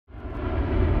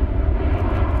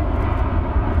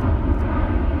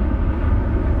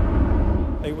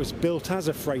was built as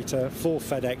a freighter for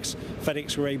FedEx.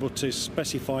 FedEx were able to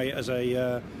specify it as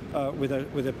a with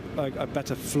a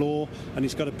better floor, and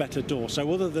it's got a better door.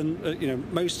 So other than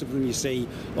most of them you see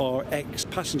are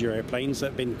ex-passenger airplanes that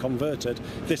have been converted,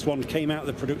 this one came out of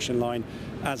the production line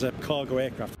as a cargo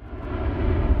aircraft.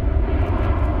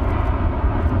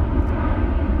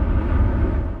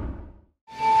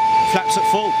 Flaps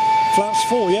at full. Flaps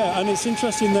full, yeah, and it's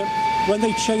interesting that when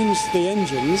they changed the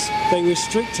engines, they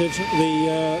restricted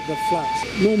the flaps.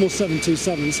 Normal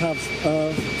 727s have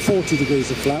 40 degrees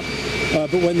of flap,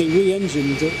 but when they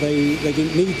re-engined it, they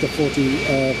didn't need the 40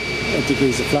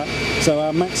 degrees of flap, so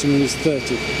our maximum is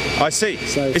 30. I see.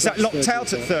 So is that locked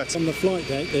out at 30? On the flight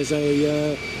deck, there's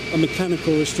a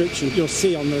mechanical restriction you'll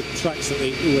see on the tracks that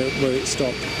where it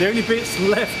stopped. The only bits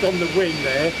left on the wing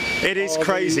there, it is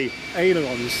crazy,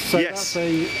 ailerons. So yes,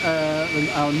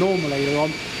 that's our normal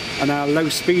aileron, and our low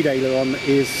speed aileron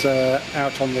is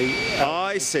out on the.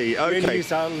 I see. Okay. We only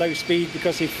use our low speed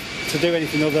because to do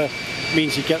anything other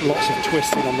means you get lots of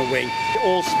twisting on the wing.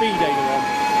 All speed aileron.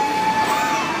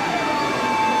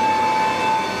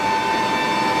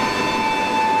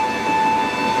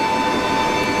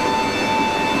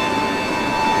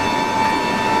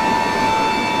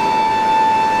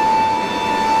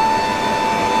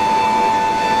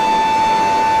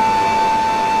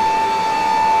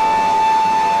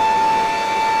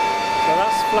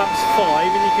 Flaps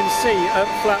 5, and you can see at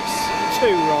flaps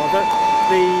 2 rather,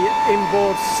 the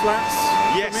inboard slats.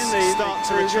 Yes, start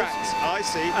to retract. I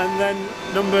see. And then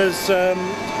numbers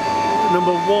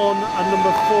number 1 and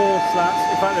number 4 slats.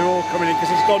 In fact, they're all coming in because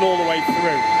it's gone all the way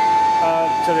through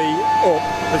to the up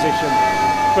position.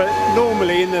 But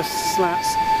normally in the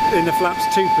slats, in the flaps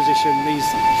 2 position, these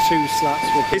 2 slats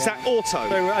will be. Is that auto?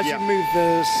 So as you move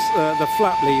the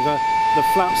flap lever, the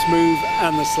flaps move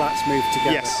and the slats move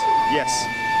together. Yes. Yes.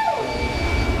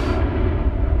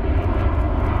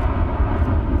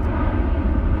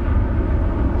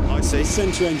 The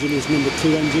centre engine is number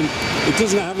 2 engine. It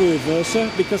doesn't have a reverser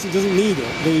because it doesn't need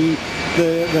it.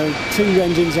 The 2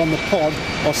 engines on the pod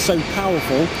are so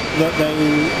powerful that they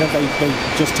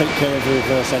just take care of the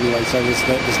reverse anyway. So there's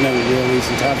no real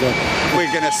reason to have them.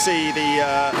 We're going to see the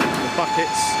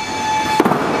buckets.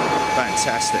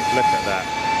 Fantastic! Look at that.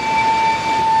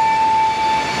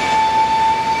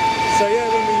 So yeah,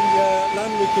 when we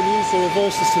land, we can use the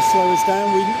reversers to slow us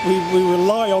down. We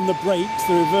rely on the brakes.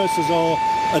 The reversers are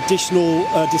additional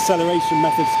deceleration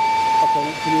methods.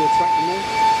 Okay, can you retract them now?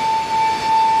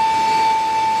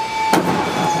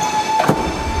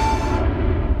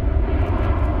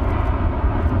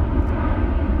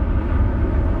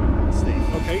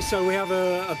 Okay, so we have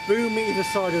a boom either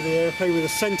side of the airplane with a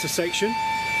centre section.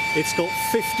 It's got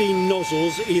 15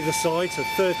 nozzles either side, so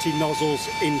 30 nozzles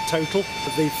in total.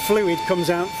 The fluid comes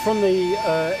out from the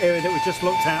area that we just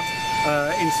looked at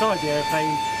inside the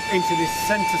airplane into this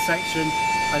centre section,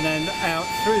 and then out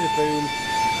through the boom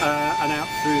and out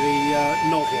through the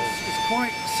nozzles. It's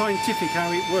quite scientific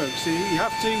how it works. You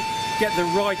have to get the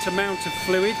right amount of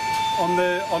fluid on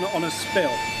a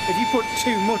spill. If you put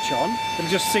too much on,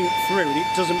 it'll just sink through and it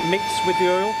doesn't mix with the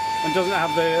oil and doesn't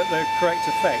have the correct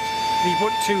effect. If you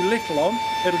put too little on,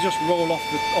 it'll just roll off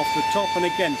the top and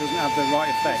again doesn't have the right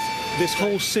effect. This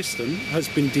whole system has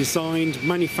been designed,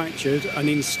 manufactured and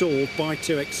installed by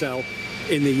 2EXCEL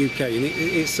in the UK, and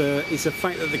it's a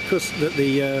fact that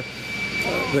the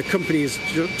company is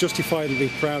justifiably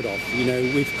proud of. You know,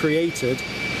 we've created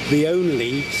the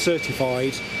only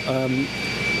certified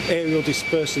aerial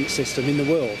dispersant system in the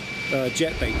world,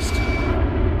 jet-based.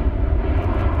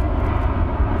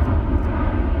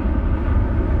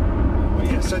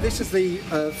 So this is the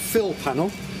fill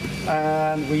panel,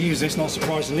 and we use this, not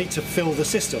surprisingly, to fill the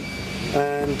system.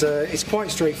 And it's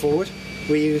quite straightforward.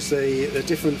 We use the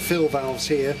different fill valves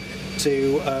here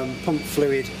to pump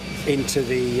fluid into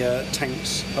the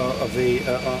tanks on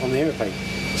the airplane.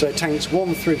 So tanks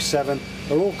 1 through 7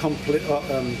 are all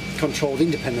controlled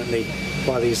independently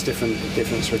by these different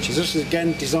switches. This is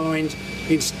again designed,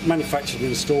 manufactured and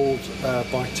installed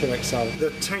by 2EXCEL.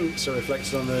 The tanks are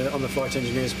reflected on the flight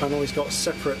engineer's panel. It's got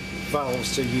separate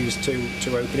valves to use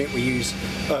to open it. We use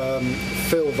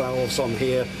fill valves on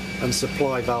here and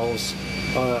supply valves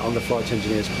on the flight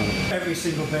engineer's panel. Every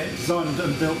single bit designed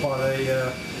and built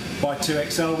by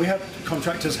 2EXCEL. We have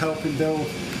contractors helping build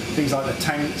things like the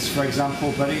tanks, for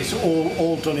example, but it's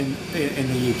all done in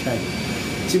the UK.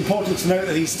 It's important to note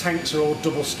that these tanks are all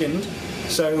double skinned,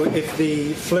 so if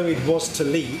the fluid was to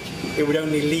leak, it would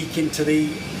only leak into the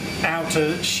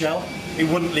outer shell. it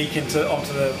wouldn't leak onto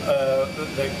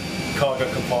the cargo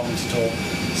compartment at all.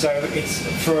 So it's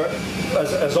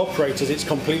as operators, it's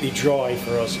completely dry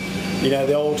for us. You know,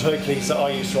 the old Hercules that I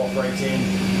used to operate in,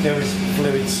 there was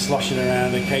fluids sloshing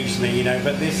around occasionally, you know,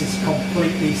 but this is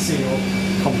completely sealed,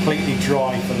 completely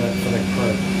dry for the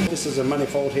crew. This is a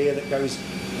manifold here that goes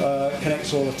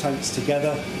connects all the tanks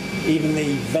together. Even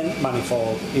the vent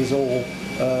manifold is all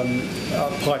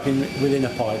piping within a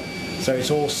pipe. So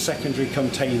it's all secondary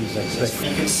containers.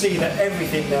 You can see that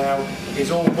everything now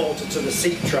is all bolted to the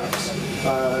seat tracks.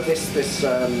 This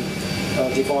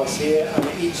device here,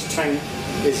 and each tank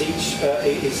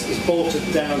is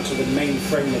bolted down to the main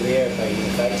frame of the airplane, in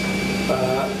effect,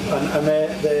 and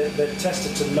they're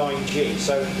tested to 9G.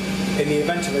 So in the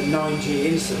event of a 9G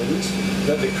incident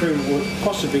that the crew would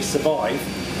possibly survive,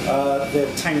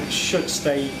 the tank should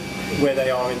stay where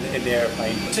they are in the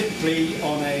airplane. Typically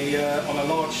on a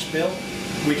large spill,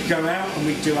 we'd go out and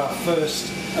we'd do our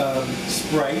first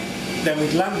spray, then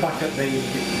we'd land back at the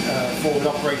forward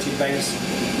operating base,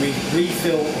 we'd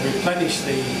refill or replenish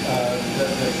the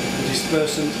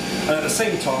dispersant, and at the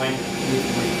same time we'd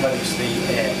replenish the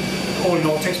air. All in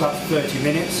all, it takes about 30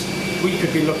 minutes. We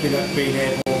could be looking at being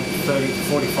airborne 30 to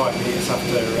 45 minutes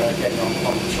after getting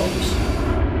on the chocks.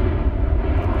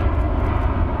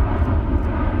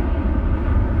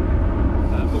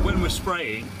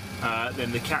 Spraying,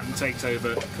 then the captain takes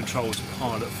over, controls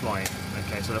pilot flying.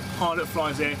 Okay, so the pilot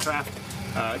flies the aircraft,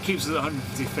 keeps us at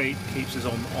 150 feet, keeps us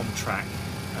on track.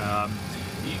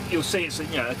 You'll see it's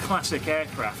a classic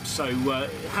aircraft, so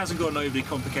it hasn't got an overly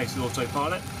complicated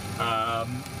autopilot.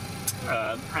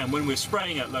 And when we're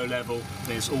spraying at low level,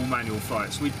 then it's all manual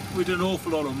flight. So we do an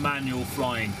awful lot of manual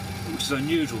flying, which is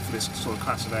unusual for this sort of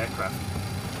class of aircraft.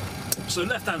 So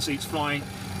left-hand seat's flying.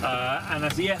 And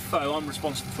as the FO, I'm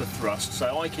responsible for thrust,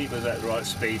 so I keep us at the right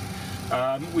speed.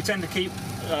 We tend to keep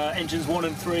engines 1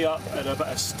 and 3 up at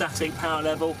a static power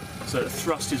level, so that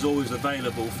thrust is always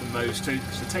available from those two,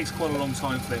 so it takes quite a long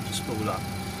time for them to spool up.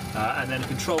 And then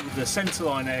control of the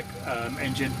centerline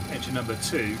engine number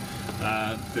 2,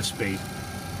 the speed.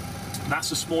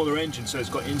 That's a smaller engine, so it's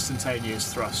got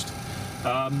instantaneous thrust.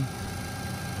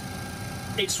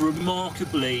 It's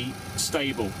remarkably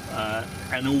stable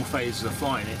in all phases of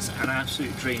flying. It's an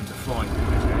absolute dream to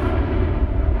fly.